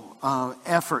tangible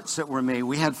efforts that were made.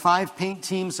 We had 5 paint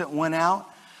teams that went out.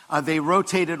 They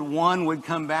rotated, one would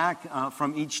come back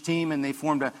from each team, and they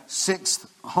formed a 6th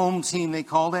home team, they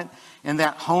called it. And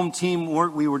that home team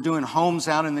work, we were doing homes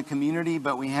out in the community,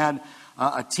 but we had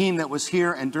a team that was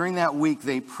here. And during that week,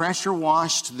 they pressure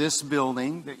washed this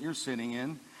building that you're sitting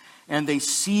in, and they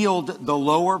sealed the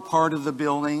lower part of the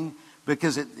building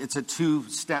because it's a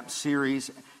 2-step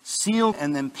series, sealed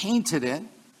and then painted it.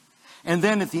 And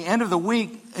then at the end of the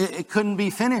week, it couldn't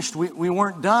be finished. We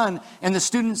weren't done. And the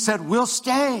students said, we'll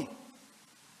stay.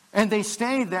 And they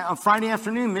stayed. That Friday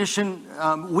afternoon, mission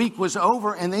week was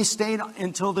over, and they stayed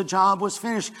until the job was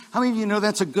finished. How many of you know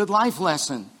that's a good life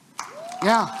lesson?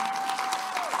 Yeah.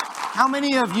 How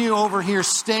many of you over here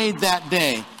stayed that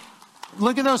day?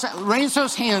 Look at those. Raise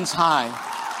those hands high.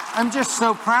 I'm just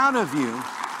so proud of you.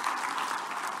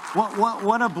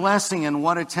 What a blessing and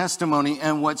what a testimony.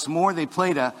 And what's more, they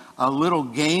played a little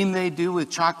game they do with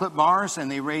chocolate bars, and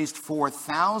they raised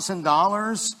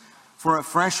 $4,000 for a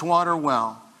freshwater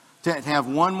well, to have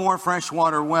one more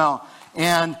freshwater well.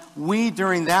 And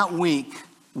during that week,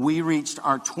 we reached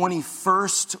our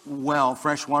 21st well,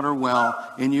 freshwater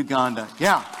well in Uganda.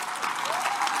 Yeah.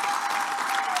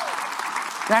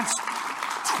 That's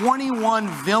 21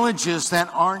 villages that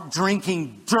aren't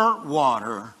drinking dirt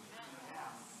water.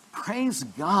 Praise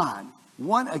God.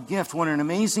 What a gift. What an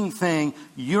amazing thing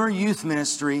your youth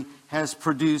ministry has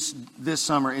produced this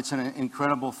summer. It's an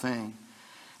incredible thing.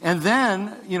 And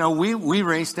then, we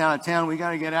raced out of town. We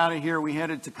got to get out of here. We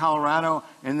headed to Colorado.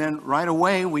 And then right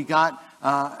away, we got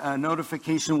a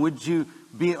notification. Would you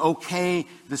be okay?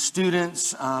 The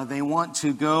students, they want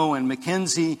to go. And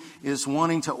Mackenzie is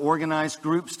wanting to organize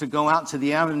groups to go out to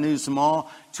the Avenues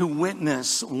Mall to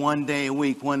witness one day a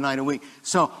week, one night a week.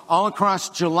 So all across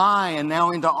July and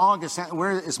now into August.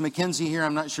 Where is Mackenzie here?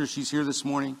 I'm not sure she's here this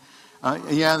morning.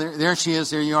 Yeah, there she is.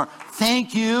 There you are.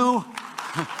 Thank you.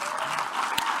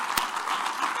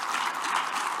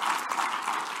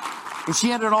 And she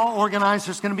had it all organized.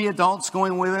 There's going to be adults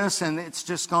going with us, and it's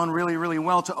just gone really, really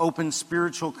well to open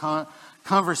spiritual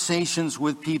conversations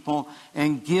with people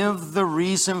and give the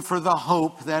reason for the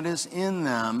hope that is in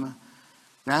them.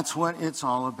 That's what it's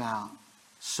all about.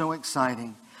 So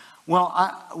exciting.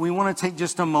 Well, we want to take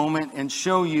just a moment and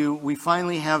show you. We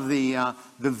finally have the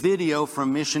video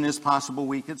from Mission is Possible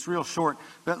Week. It's real short,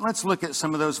 but let's look at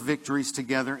some of those victories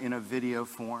together in a video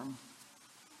form.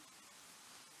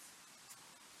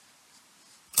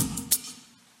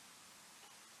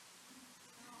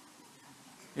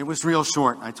 It was real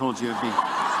short. I told you it'd be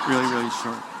really, really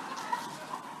short.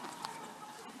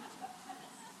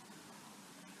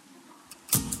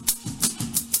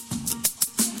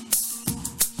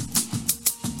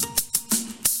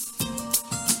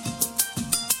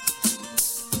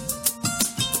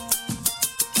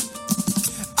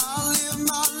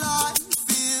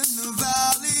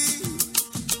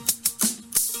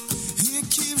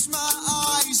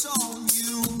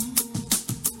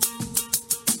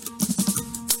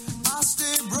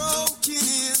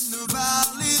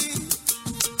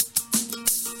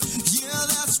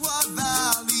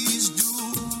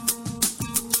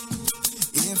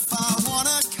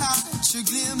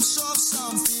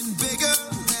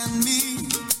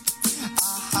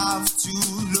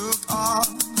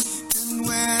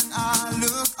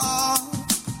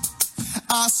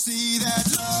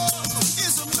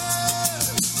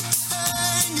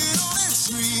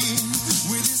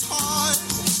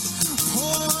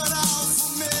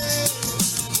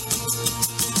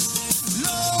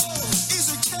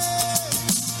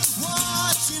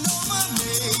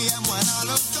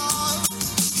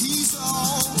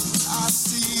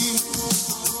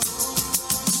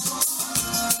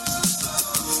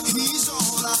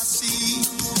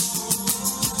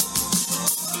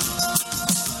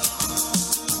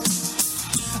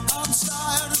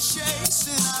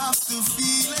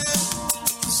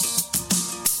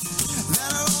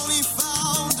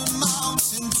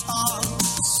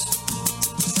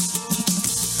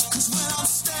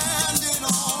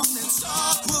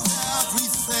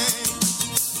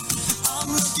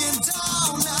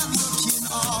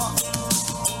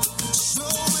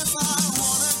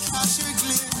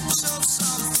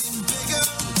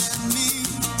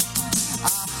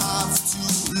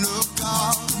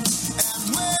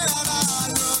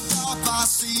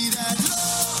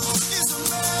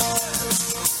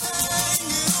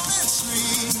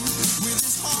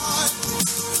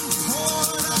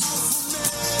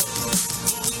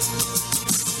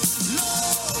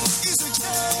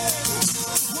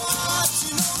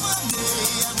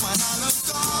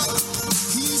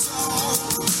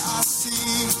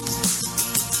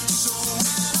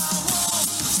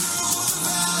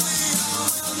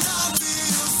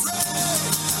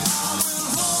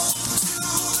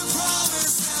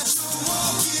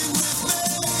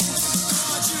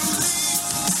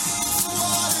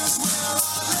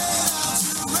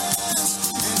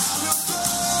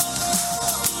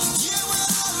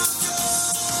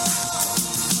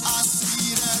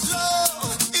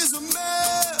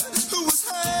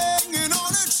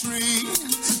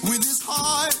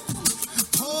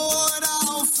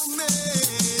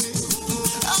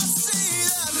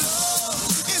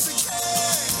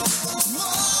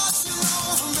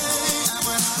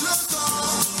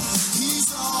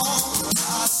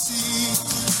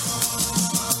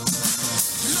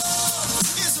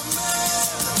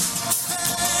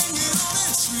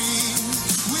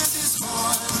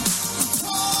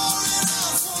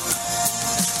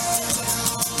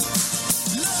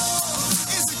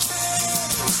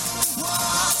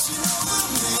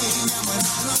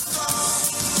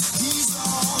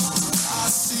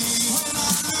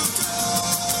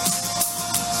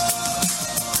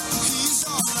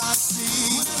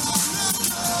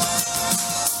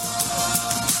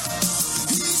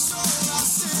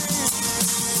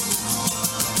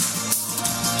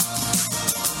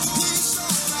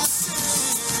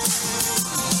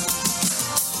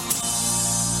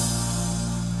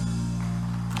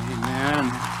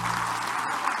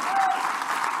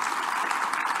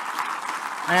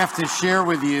 I have to share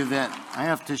with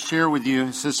you,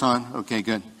 is this on? Okay,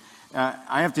 good.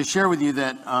 I have to share with you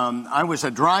that I was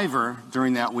a driver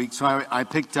during that week, so I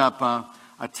picked up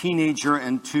a teenager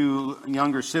and two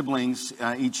younger siblings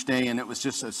each day, and it was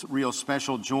just a real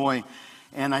special joy.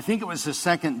 And I think it was the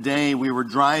second day we were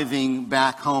driving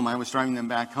back home. I was driving them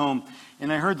back home,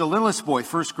 and I heard the littlest boy,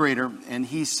 first grader, and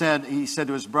he said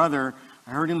to his brother,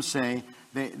 I heard him say,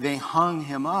 they hung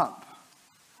him up.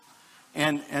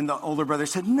 And the older brother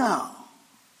said, no,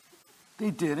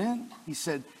 they didn't. He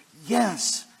said,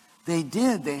 yes, they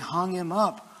did. They hung him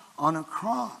up on a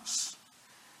cross.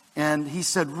 And he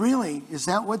said, really? Is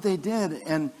that what they did?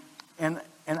 And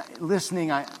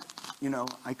listening, I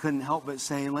couldn't help but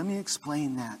say, let me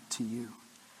explain that to you.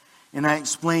 And I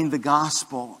explained the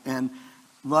gospel, and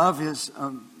love is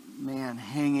a man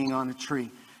hanging on a tree.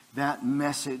 That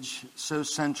message, so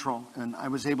central, and I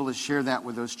was able to share that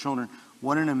with those children.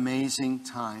 What an amazing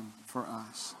time for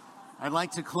us. I'd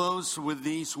like to close with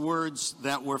these words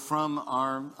that were from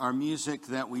our music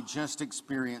that we just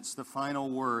experienced, the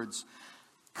final words.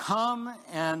 Come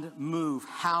and move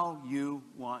how you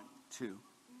want to.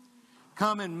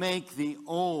 Come and make the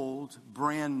old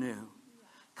brand new.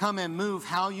 Come and move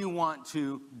how you want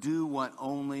to. Do what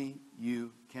only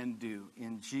you can do.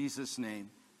 In Jesus' name,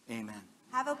 amen.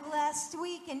 Have a blessed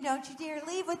week, and don't you dare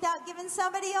leave without giving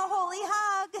somebody a holy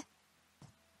hug.